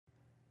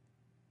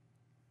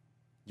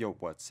Yo,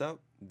 what's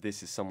up?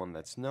 This is Someone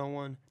That's No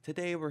One.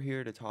 Today we're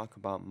here to talk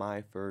about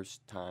my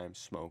first time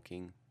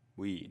smoking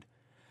weed.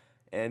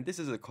 And this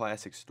is a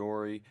classic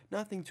story,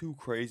 nothing too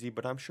crazy,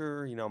 but I'm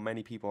sure,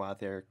 many people out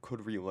there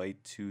could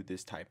relate to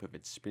this type of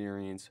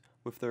experience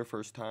with their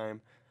first time.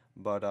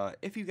 But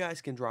if you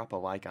guys can drop a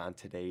like on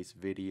today's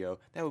video,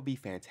 that would be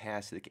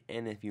fantastic.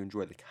 And if you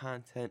enjoy the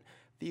content,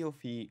 feel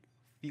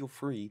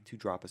free to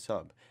drop a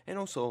sub. And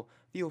also,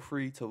 feel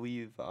free to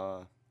leave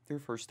your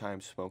first time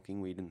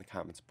smoking weed in the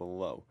comments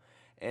below.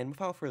 And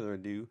without further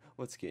ado,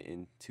 let's get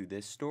into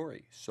this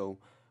story. So,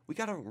 we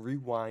gotta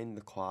rewind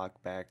the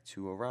clock back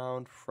to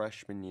around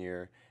freshman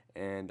year,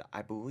 and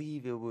I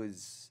believe it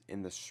was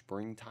in the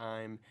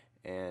springtime,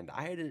 and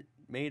I had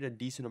made a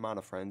decent amount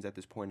of friends at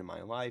this point in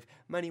my life,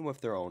 many with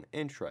their own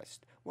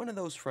interest. One of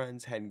those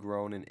friends had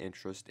grown an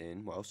interest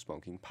in, well,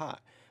 smoking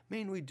pot,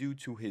 mainly due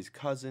to his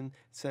cousin,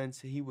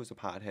 since he was a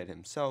pothead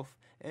himself,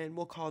 and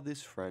we'll call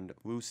this friend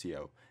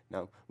Lucio.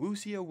 Now,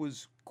 Lucio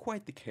was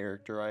quite the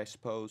character, I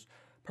suppose.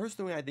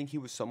 Personally, I think he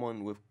was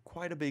someone with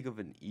quite a big of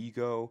an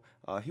ego.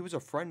 He was a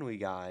friendly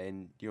guy,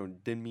 and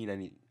didn't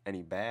mean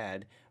any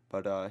bad.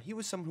 But he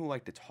was someone who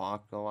liked to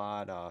talk a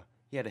lot.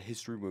 He had a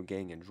history with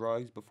gang and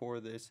drugs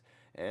before this,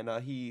 and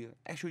he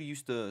actually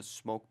used to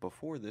smoke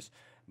before this.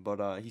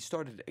 But he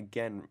started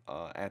again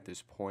at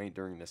this point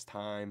during this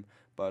time.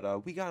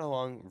 But we got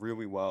along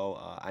really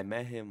well. I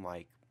met him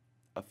like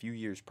a few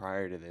years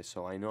prior to this,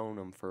 so I known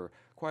him for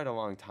quite a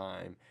long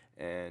time,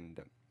 and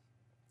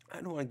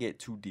I don't want to get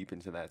too deep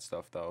into that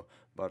stuff though.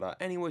 But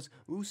anyways,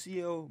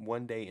 Lucio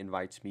one day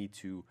invites me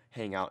to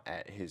hang out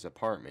at his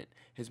apartment.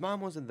 His mom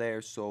wasn't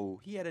there,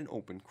 so he had an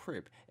open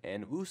crib,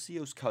 and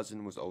Lucio's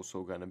cousin was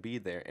also gonna be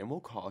there, and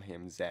we'll call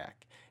him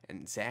Zach.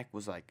 And Zach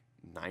was like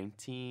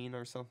 19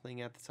 or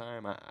something at the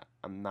time.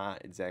 I'm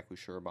not exactly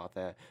sure about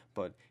that,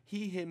 but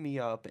he hit me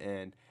up,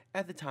 and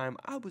at the time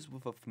I was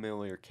with a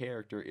familiar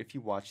character if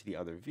you watch the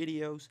other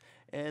videos,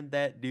 and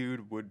that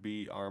dude would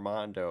be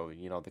Armando,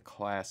 the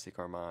classic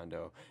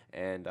Armando.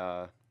 And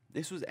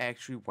this was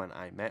actually when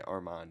I met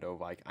Armando.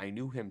 Like, I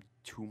knew him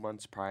 2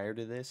 months prior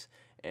to this,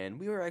 and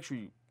we were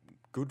actually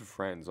good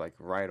friends, like,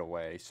 right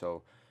away.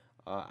 So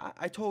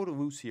I told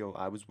Lucio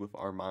I was with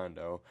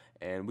Armando,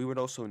 and we would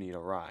also need a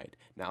ride.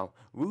 Now,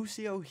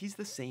 Lucio, he's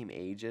the same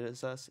age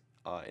as us,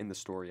 in the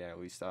story at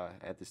least,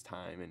 at this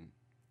time, and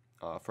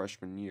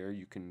freshman year,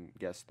 you can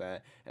guess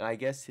that. And I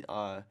guess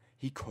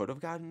he could have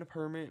gotten a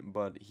permit,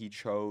 but he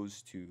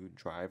chose to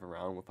drive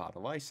around without a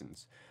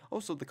license.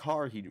 Also, the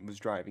car he was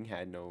driving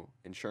had no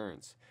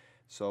insurance.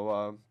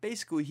 So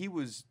basically, he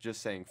was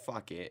just saying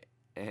fuck it,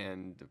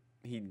 and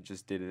he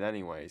just did it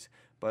anyways.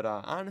 But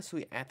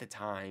honestly, at the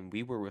time,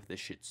 we were with the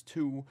shits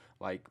too.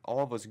 Like,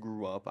 all of us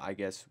grew up, I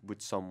guess,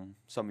 with some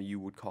of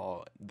you would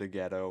call the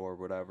ghetto or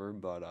whatever.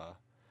 But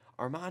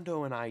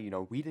Armando and I,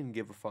 we didn't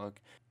give a fuck.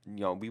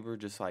 We were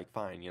just like,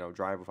 fine,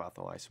 drive without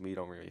the license. We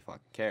don't really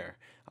fucking care.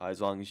 As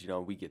long as,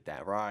 we get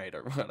that ride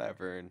or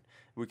whatever, and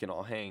we can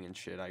all hang and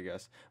shit, I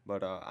guess.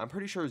 But I'm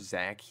pretty sure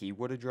Zach, he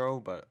would have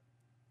drove, but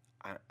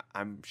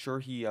I'm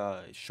sure he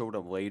showed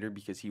up later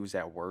because he was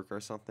at work or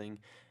something.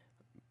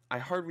 I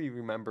hardly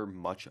remember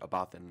much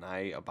about the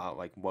night, about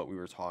like what we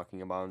were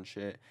talking about and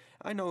shit.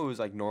 I know it was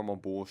like normal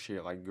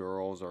bullshit, like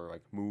girls or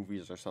like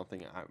movies or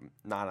something. I'm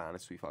not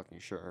honestly fucking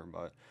sure,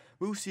 but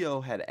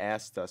Lucio had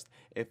asked us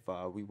if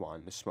we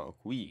wanted to smoke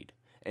weed.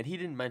 And he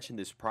didn't mention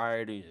this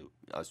prior to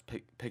us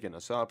picking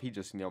us up. He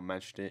just,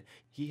 mentioned it.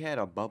 He had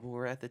a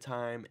bubbler at the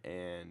time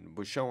and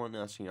was showing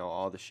us,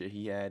 all the shit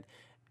he had.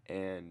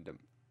 And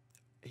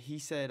he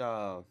said,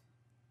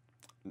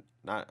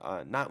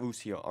 not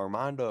Lucio,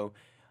 Armando.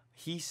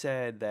 He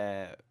said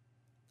that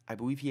I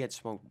believe he had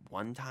smoked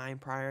one time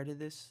prior to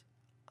this.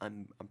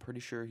 I'm pretty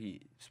sure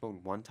he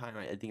smoked one time.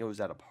 I think it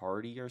was at a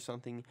party or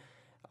something.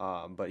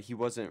 But he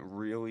wasn't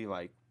really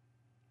like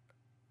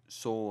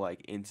so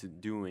like into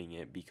doing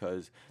it,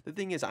 because the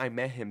thing is, I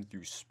met him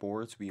through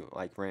sports. We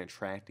like ran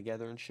track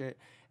together and shit.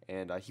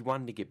 And he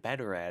wanted to get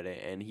better at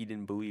it, and he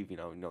didn't believe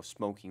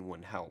smoking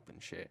wouldn't help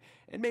and shit.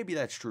 And maybe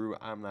that's true.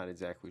 I'm not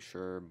exactly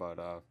sure,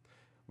 but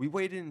we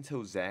waited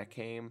until Zach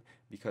came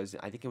because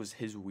I think it was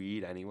his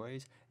weed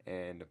anyways,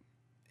 and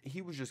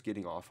he was just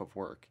getting off of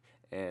work.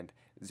 And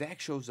Zach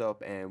shows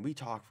up, and we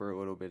talk for a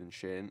little bit and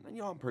shit. And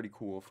I'm pretty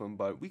cool with him,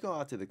 but we go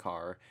out to the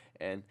car,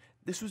 and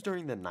this was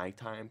during the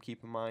nighttime,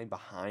 keep in mind,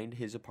 behind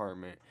his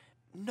apartment.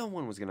 No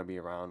one was gonna be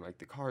around. Like,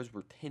 the cars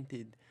were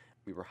tinted,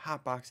 we were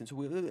hotboxing,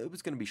 so it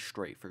was gonna be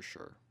straight for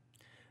sure.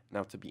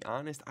 Now, to be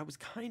honest, I was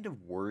kind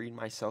of worried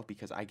myself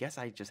because I guess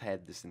I just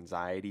had this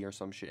anxiety or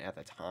some shit at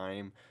the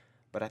time.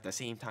 But at the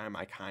same time,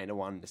 I kind of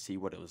wanted to see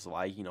what it was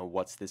like.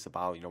 What's this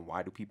about?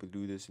 Why do people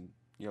do this? And,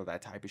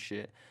 that type of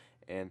shit.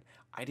 And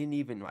I didn't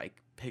even,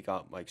 like, pick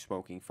up, like,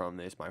 smoking from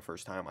this my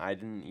first time. I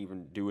didn't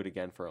even do it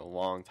again for a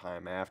long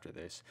time after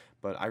this.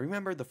 But I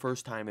remember the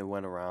first time it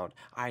went around,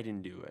 I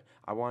didn't do it.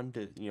 I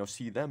wanted to,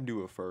 see them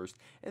do it first.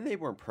 And they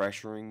weren't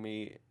pressuring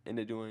me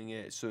into doing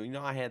it. So,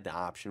 I had the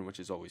option, which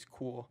is always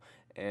cool.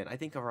 And I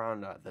think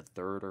around the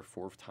third or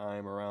fourth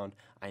time around,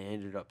 I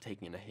ended up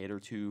taking a hit or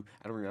two.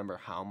 I don't remember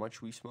how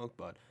much we smoked,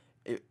 but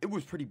it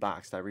was pretty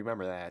boxed. I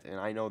remember that, and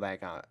I know that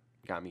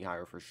got me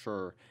higher for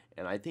sure.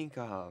 And I think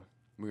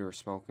we were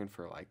smoking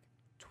for like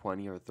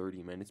 20 or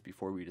 30 minutes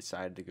before we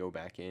decided to go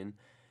back in.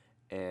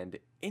 And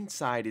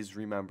inside is,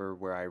 remember,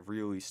 where I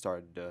really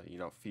started to,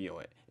 feel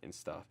it and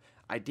stuff.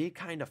 I did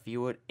kind of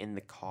feel it in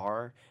the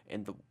car,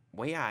 and the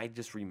way I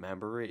just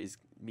remember it is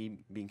me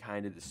being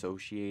kind of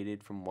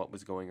dissociated from what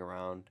was going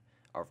around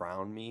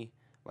me,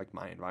 like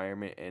my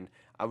environment, and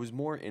I was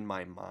more in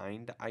my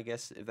mind, I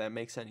guess, if that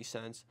makes any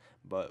sense.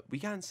 But we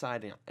got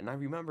inside, and I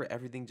remember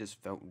everything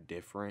just felt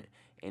different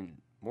and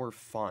more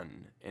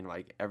fun, and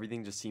like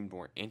everything just seemed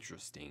more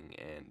interesting.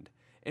 And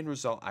in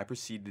result, I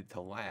proceeded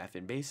to laugh,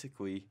 and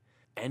basically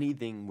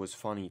anything was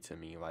funny to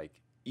me. Like,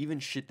 even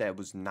shit that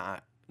was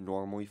not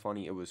normally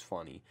funny, it was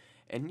funny.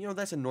 And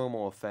that's a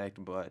normal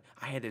effect, but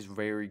I had this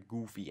very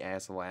goofy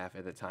ass laugh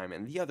at the time,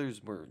 and the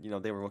others were,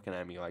 they were looking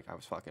at me like I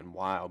was fucking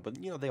wild, but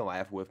they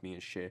laughed with me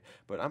and shit.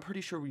 But I'm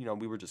pretty sure,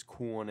 we were just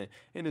cooling it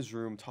in his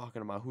room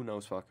talking about who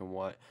knows fucking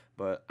what.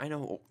 But I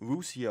know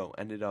Lucio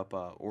ended up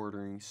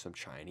ordering some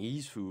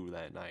Chinese food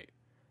that night.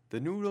 The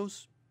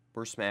noodles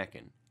were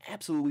smacking,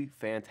 absolutely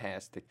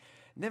fantastic.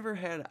 Never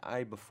had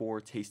I before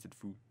tasted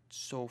food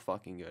so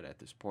fucking good at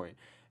this point.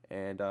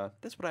 And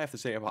that's what I have to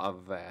say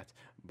about that.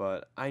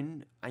 But I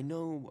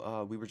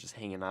know we were just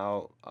hanging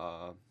out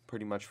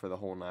pretty much for the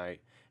whole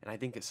night. And I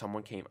think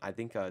someone came, I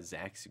think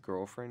Zach's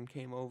girlfriend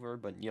came over,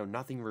 but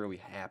nothing really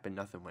happened.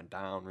 Nothing went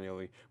down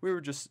really. We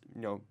were just,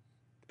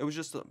 it was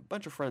just a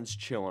bunch of friends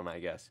chilling, I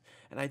guess.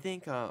 And I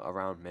think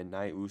around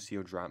midnight,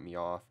 Lucio dropped me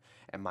off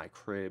at my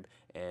crib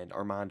and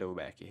Armando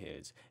back at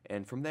his.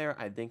 And from there,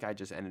 I think I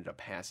just ended up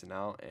passing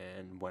out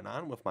and went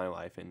on with my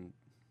life. And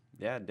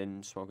yeah,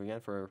 didn't smoke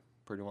again for a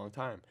pretty long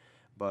time.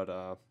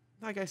 But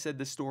like I said,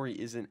 this story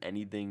isn't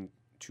anything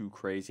too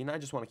crazy, and I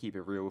just want to keep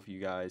it real with you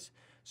guys.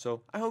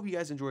 So I hope you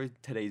guys enjoyed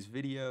today's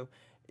video.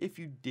 If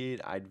you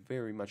did, I'd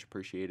very much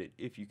appreciate it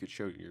if you could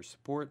show your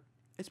support.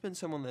 It's been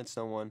Someone That's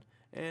No One,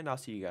 and I'll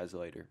see you guys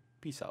later.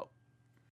 Peace out.